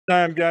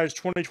Time, guys.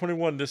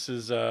 2021. This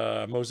is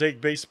Mosaic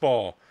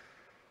Baseball.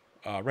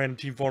 Random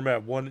team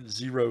format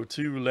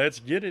 102. Let's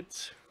get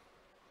it.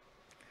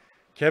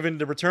 Kevin,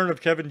 the return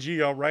of Kevin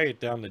G. All right,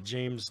 down to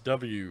James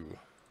W.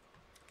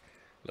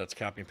 Let's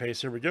copy and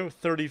paste. Here we go.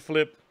 30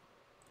 flip.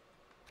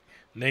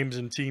 Names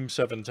and teams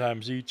 7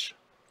 times each.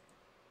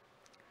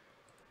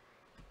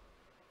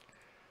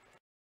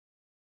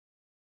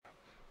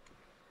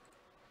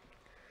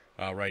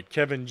 All right,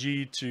 Kevin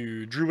G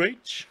to Drew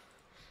H.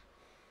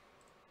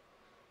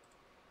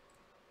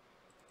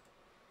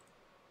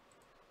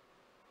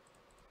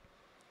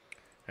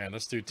 And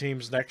let's do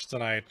teams next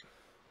tonight.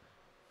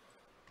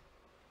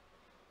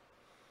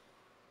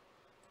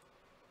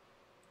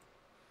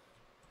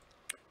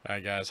 All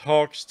right, guys.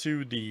 Hawks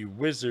to the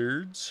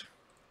Wizards.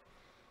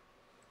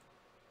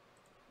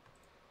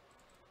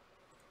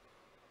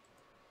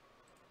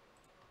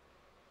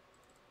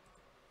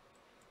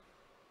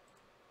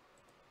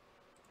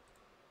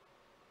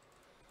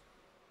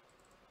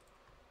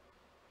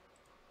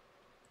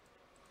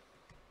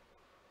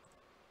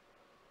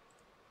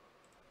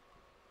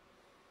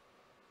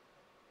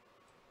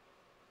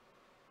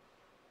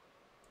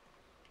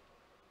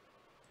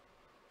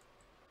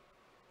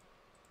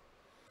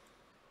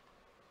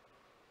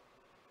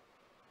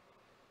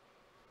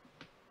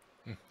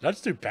 Let's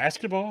do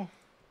basketball.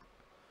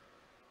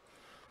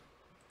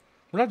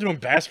 We're not doing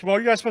basketball.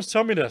 You guys supposed to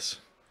tell me this.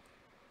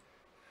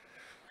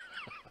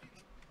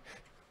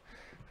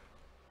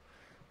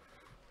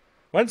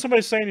 Why didn't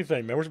somebody say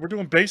anything, man? We're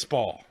doing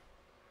baseball.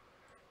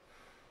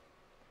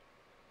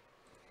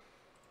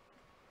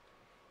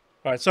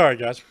 All right, sorry,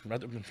 guys.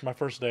 It's my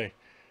first day.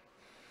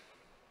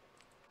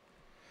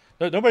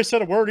 Nobody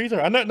said a word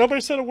either.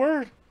 Nobody said a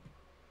word.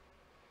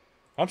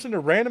 I'm sitting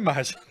there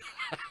randomizing.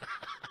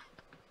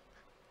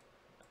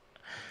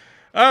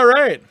 All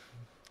right.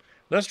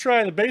 Let's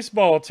try the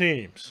baseball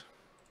teams.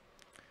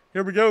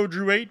 Here we go,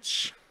 Drew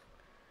H.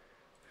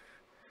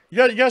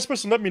 You guys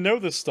supposed to let me know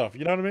this stuff.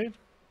 You know what I mean?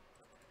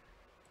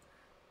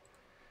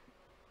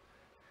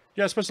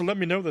 You guys supposed to let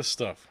me know this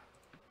stuff.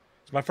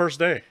 It's my first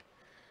day.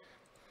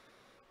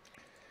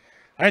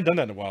 I ain't done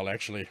that in a while,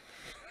 actually.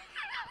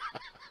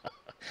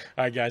 All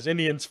right, guys.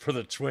 Indians for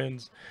the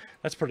Twins.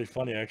 That's pretty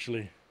funny,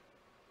 actually.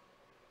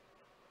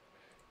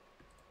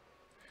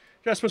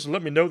 You guys supposed to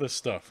let me know this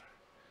stuff.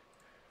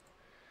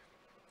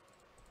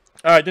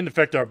 All right, didn't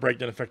affect our break,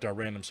 didn't affect our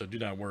random, so do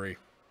not worry.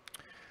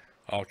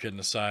 All kidding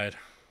aside.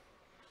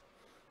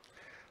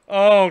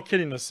 All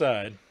kidding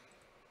aside.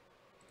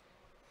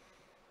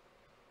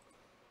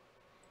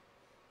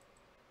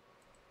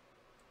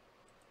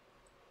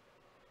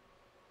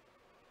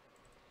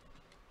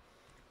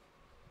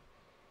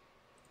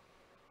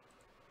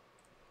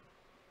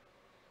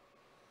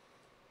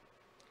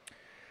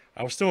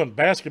 I was still in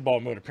basketball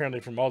mode, apparently,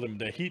 from all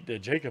the heat that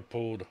Jacob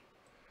pulled.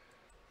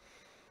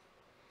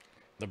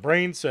 The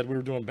brain said we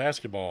were doing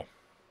basketball.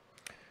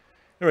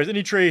 Anyways,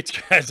 any trades,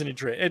 guys? Any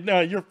trades? No,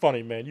 you're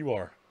funny, man. You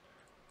are.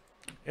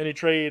 Any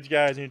trades,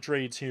 guys? Any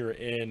trades here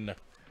in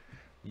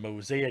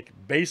Mosaic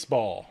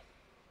Baseball?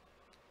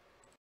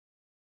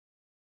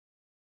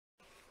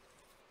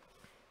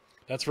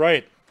 That's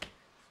right.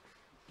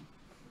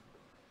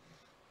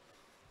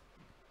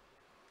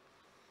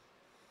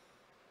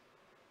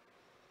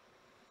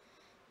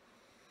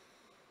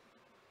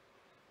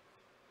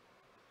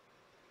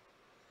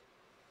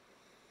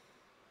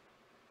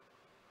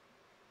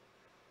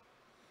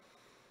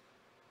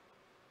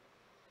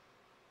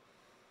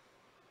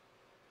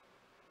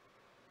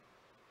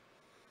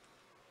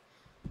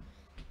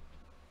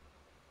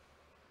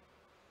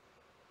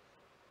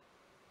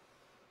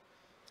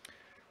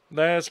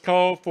 Last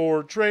call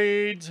for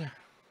trades.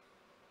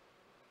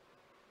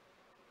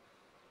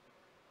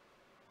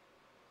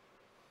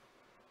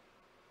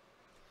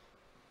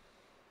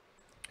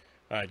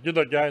 All right, good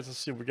luck, guys. Let's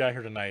see what we got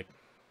here tonight.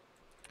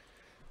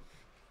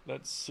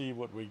 Let's see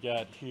what we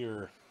got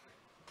here.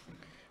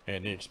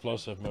 And the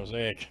explosive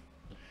Mosaic.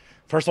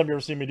 First time you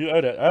ever seen me do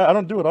that. I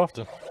don't do it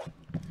often.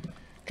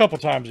 A couple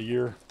times a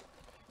year.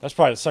 That's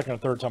probably the second or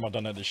third time I've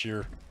done that this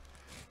year.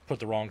 Put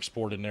the wrong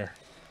sport in there.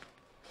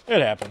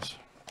 It happens.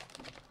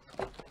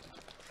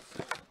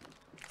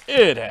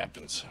 It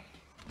happens.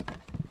 All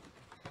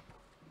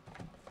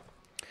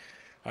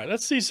right,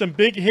 let's see some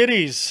big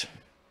hitties.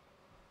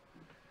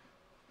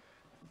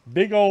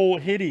 Big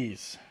old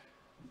hitties.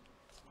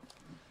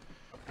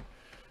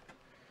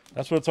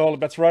 That's what it's all about.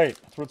 That's right.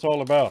 That's what it's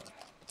all about.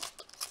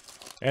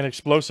 And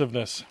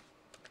explosiveness.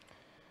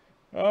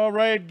 All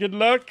right, good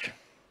luck.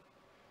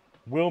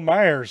 Will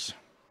Myers.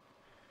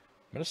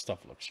 Man, this stuff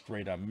looks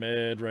great.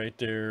 Ahmed right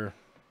there.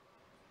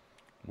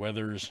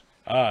 Weathers.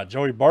 Ah,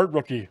 Joey Bart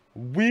rookie.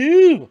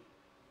 Woo!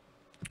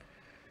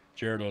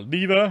 Jared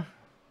Oliva.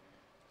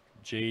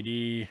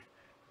 JD.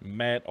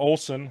 Matt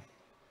Olson.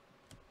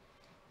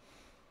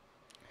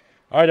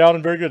 All right,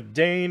 Alden, very good.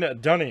 Dane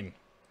Dunning.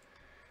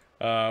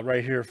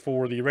 Right here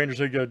for the Rangers.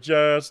 Here you go,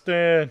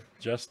 Justin.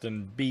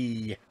 Justin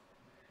B.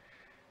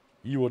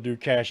 You will do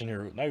cash in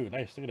here. No,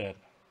 nice. Look at that.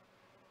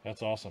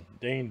 That's awesome.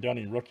 Dane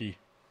Dunning, rookie.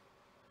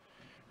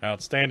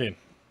 Outstanding.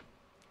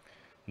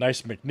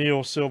 Nice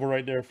McNeil silver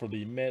right there for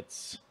the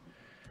Mets.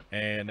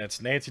 And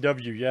that's Nancy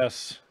W.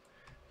 Yes,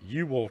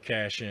 you will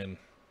cash in.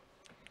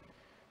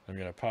 I'm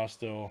going to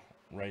pastel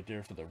right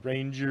there for the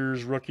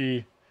Rangers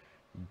rookie.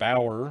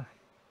 Bauer,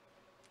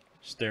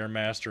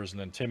 Stairmasters, and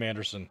then Tim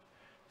Anderson,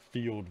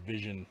 Field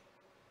Vision.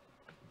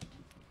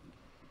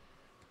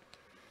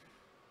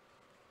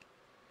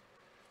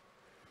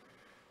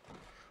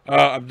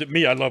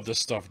 Me, I love this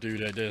stuff,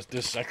 dude.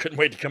 I couldn't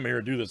wait to come here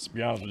and do this, to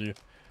be honest with you.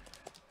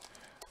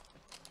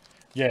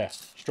 Yeah,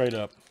 straight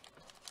up.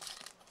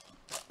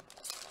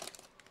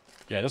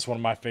 Yeah, this is one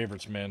of my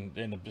favorites, man,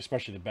 and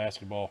especially the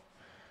basketball.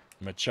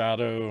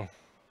 Machado.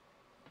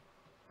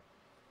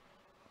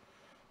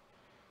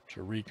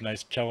 Tariq,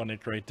 nice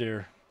Kellenic right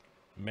there.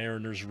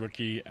 Mariners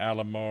rookie,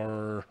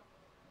 Alomar.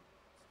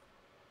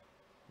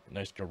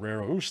 Nice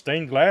Guerrero. Ooh,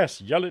 stained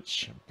glass,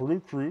 Yelich,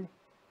 Brew Crew.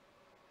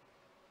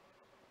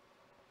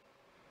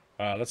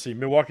 Let's see,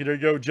 Milwaukee, there you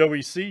go.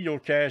 Joey C, you'll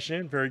cash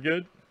in. Very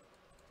good.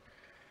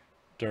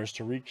 There's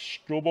Tariq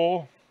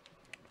Skubal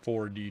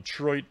for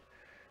Detroit.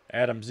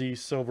 Adam Z,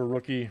 silver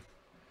rookie.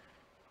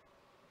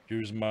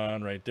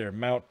 Guzman right there.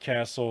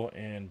 Mountcastle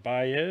and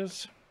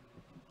Baez.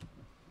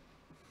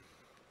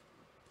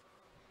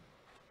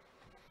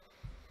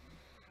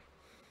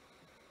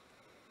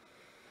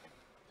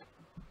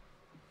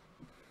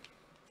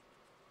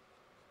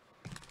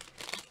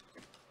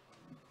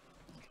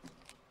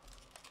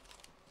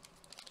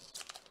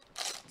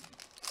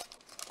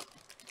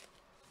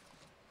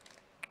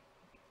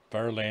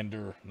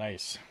 Verlander,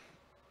 nice.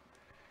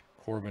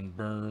 Corbin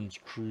Burns,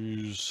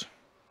 Cruz.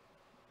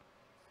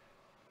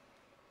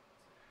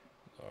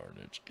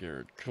 Larnage,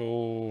 Garrett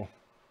Cole.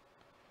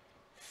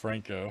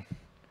 Franco.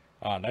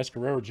 Nice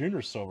Guerrero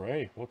Jr. silver.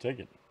 Hey, we'll take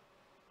it.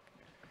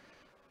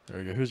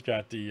 There you go. Who's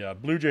got the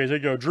Blue Jays? There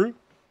you go, Drew.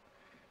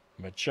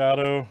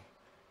 Machado.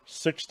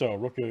 Sixto,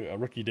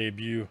 rookie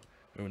debut.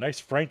 Ooh,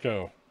 nice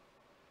Franco.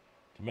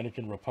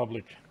 Dominican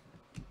Republic.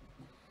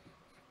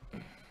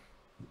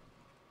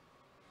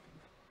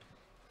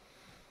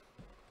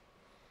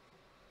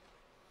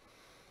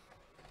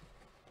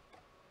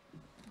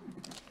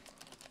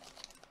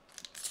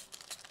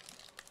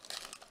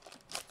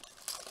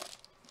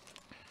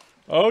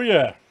 Oh,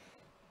 yeah.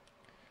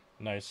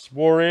 Nice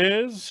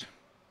Suarez.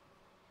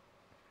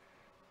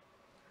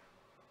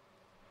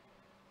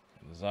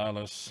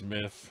 Gonzalez,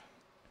 Smith.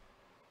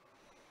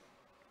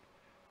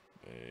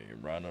 Hey,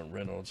 Ronald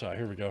Reynolds.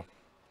 Here we go.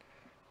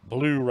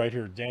 Blue right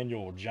here.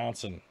 Daniel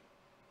Johnson.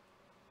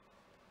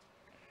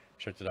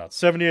 Checked it out.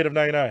 78 of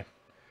 99.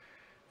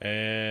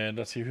 And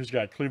let's see who's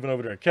got Cleveland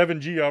over there. Kevin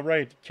G. All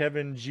right.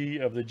 Kevin G.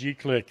 of the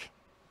G-Click.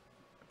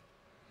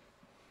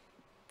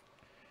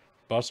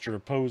 Buster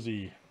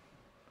Posey.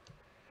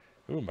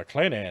 Ooh,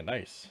 McClanahan,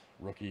 nice.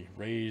 Rookie,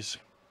 Rays.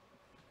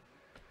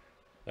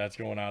 That's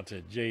going out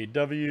to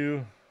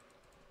JW.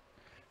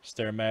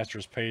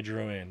 Stairmasters,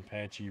 Pedro, and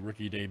Patchy,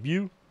 rookie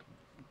debut.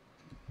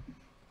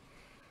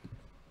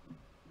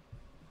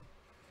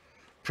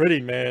 Pretty,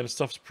 man. This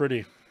stuff's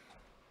pretty.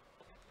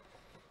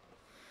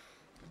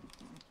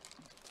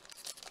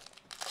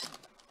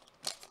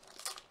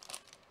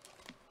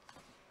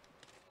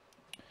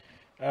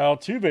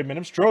 Altuve, man.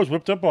 Them Stros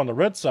whipped up on the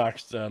Red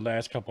Sox the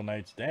last couple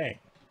nights. Dang.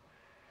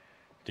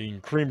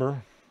 Dean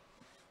Creamer.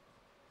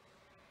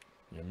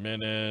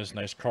 Jimenez.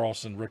 Nice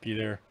Carlson rookie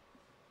there.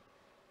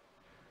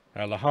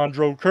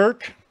 Alejandro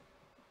Kirk.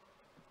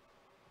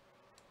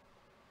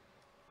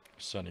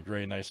 Sonny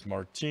Gray. Nice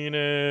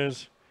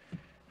Martinez.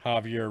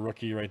 Javier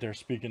rookie right there.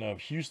 Speaking of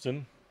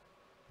Houston.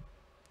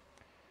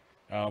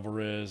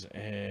 Alvarez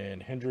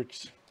and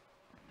Hendricks.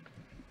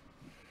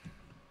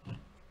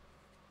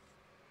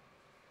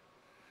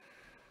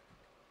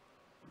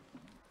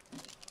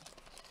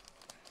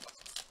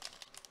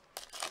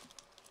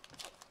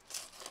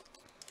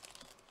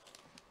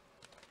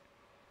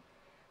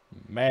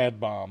 Mad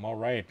Bomb, all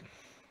right.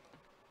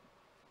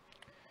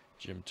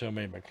 Jim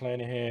Tomei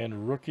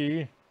McClanahan,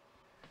 rookie.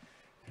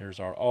 Here's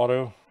our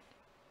auto.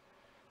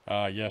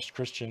 Yes,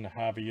 Christian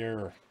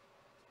Javier.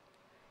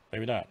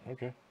 Maybe not,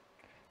 okay.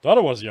 Thought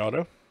it was the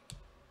auto.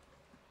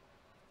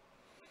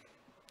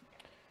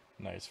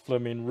 Nice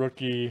Fleming,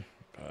 rookie.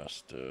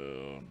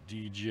 Pastel,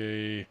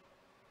 DJ.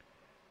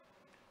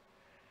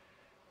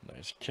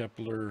 Nice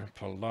Kepler,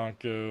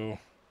 Polanco,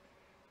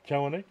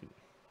 Kellenic.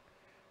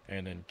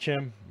 And then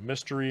Kim,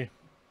 Mystery.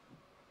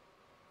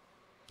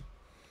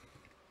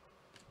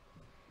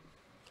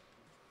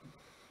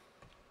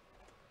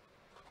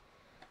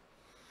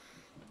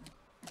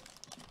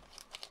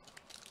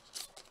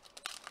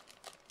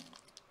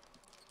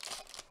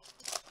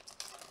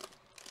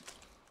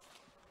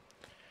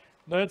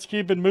 Let's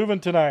keep it moving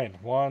tonight.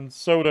 Juan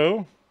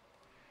Soto.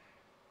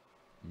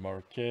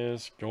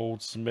 Marquez,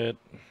 Goldsmith.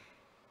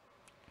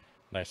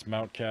 Nice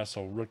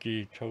Mountcastle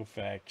rookie,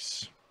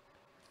 Koufax.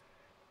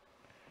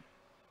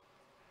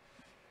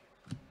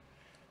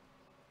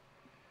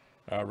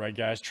 All right,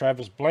 guys.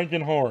 Travis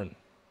Blankenhorn.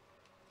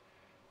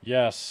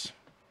 Yes.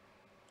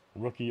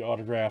 Rookie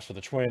autographs for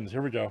the Twins.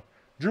 Here we go.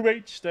 Drew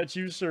H. That's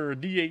you, sir.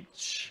 DH.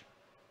 That's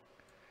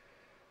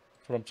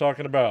what I'm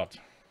talking about.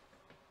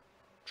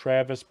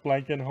 Travis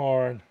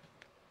Blankenhorn.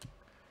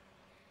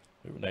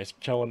 Ooh, nice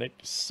Kellenic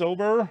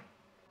silver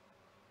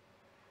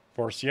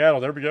for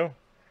Seattle. There we go.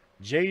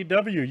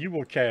 JW, you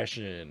will cash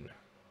in.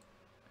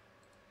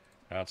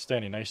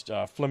 Outstanding. Nice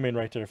Fleming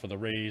right there for the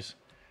Rays.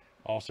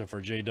 Also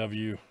for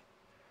JW.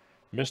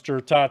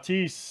 Mr.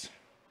 Tatis.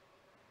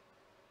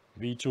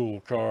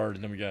 V-Tool card.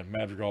 And then we got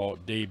Madrigal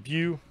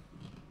debut.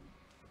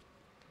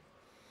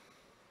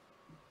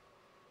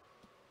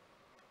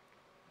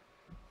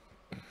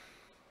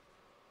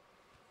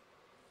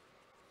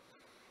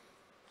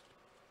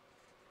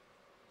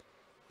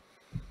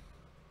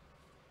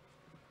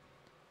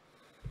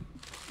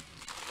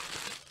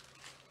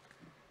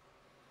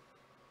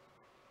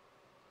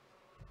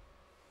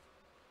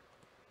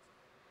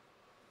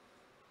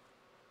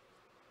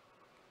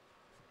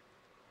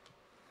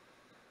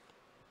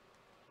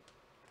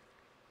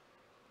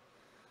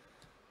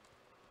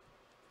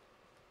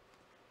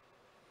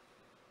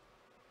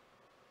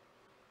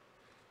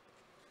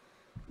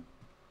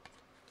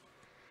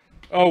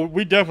 Oh,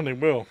 we definitely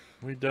will.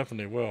 We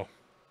definitely will.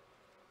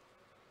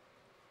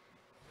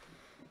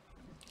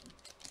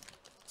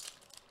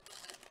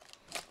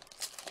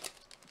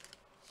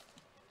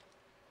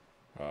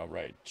 All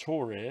right,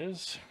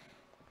 Torres,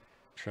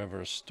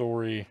 Trevor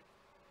Story,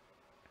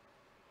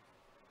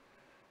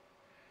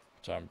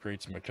 Tom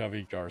Greats,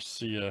 McCovey,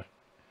 Garcia,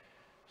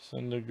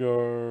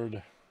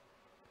 Syndergaard,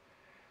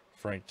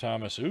 Frank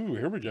Thomas. Ooh,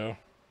 here we go.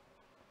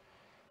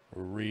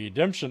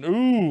 Redemption.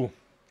 Ooh.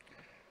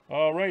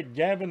 All right,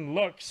 Gavin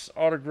Lux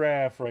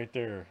autograph right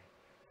there.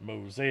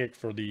 Mosaic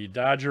for the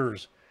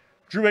Dodgers.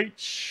 Drew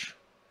H.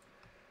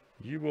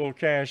 You will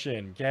cash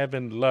in.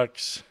 Gavin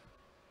Lux.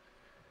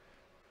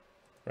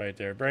 Right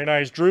there. Very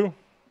nice, Drew.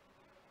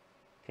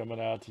 Coming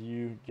out to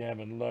you,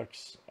 Gavin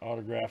Lux.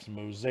 Autographs,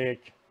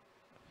 Mosaic.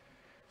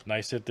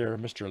 Nice hit there,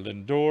 Mr.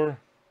 Lindor.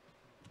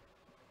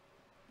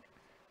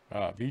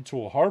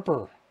 V-Tool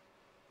Harper.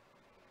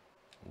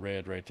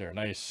 Red right there.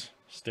 Nice.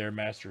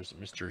 Stairmasters,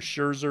 Mr.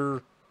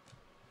 Scherzer.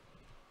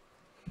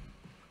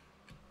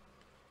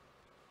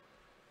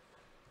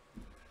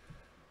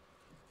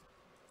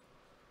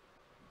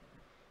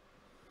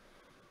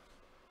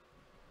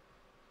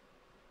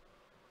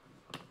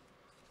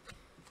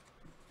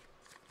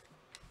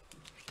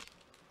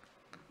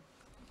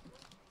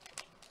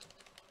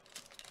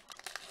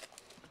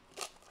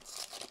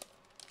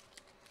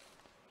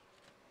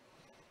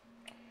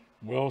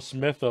 Will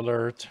Smith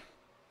alert.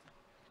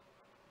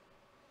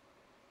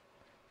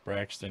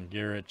 Braxton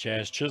Garrett,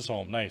 Chaz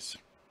Chisholm, nice.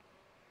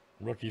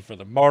 Rookie for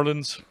the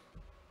Marlins.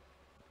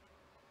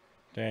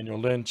 Daniel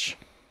Lynch.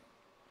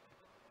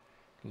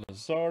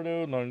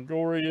 Luzardo,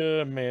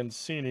 Longoria,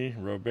 Mancini,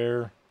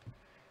 Robert,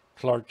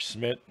 Clark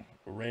Smith,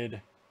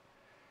 red.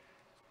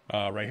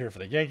 Right here for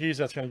the Yankees.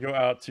 That's going to go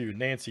out to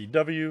Nancy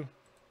W.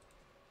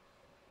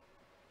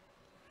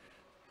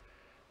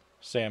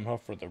 Sam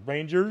Huff for the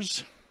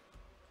Rangers.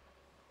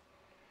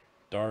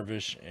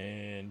 Darvish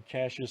and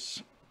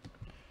Cassius.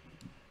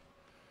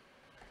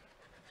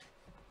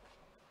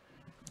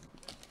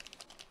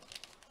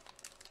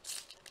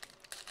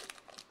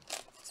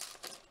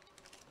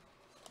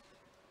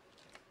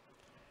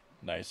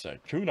 Nice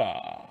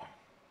Acuna.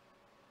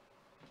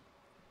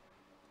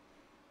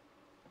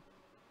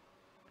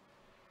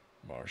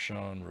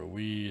 Marshawn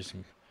Ruiz.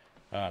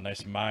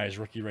 Nice Mize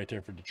rookie right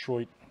there for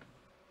Detroit.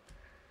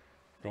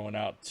 Going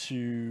out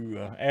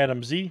to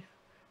Adam Z.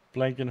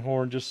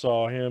 Blankenhorn, just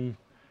saw him.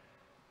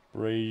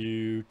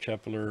 Brayu,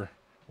 Kepler.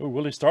 Oh,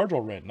 Willie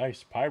Stargell red.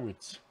 Nice.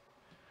 Pirates.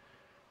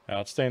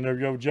 Outstanding. There we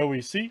go.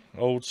 Joey C.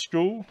 Old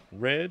school.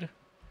 Red.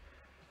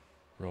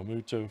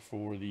 Romuto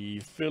for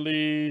the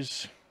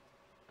Phillies.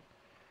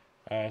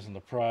 Eyes on the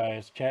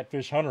prize.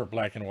 Catfish Hunter,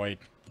 black and white.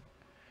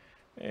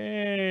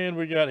 And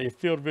we got a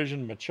Field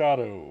Vision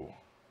Machado.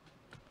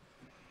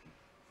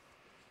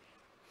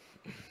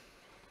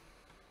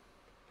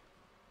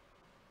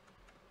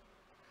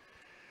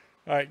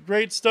 All right,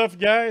 great stuff,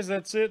 guys.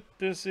 That's it.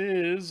 This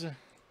is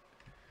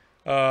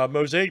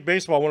Mosaic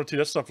Baseball 102.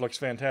 That stuff looks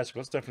fantastic.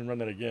 Let's definitely run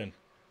that again.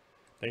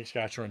 Thanks,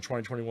 guys, for in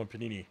 2021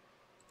 Panini.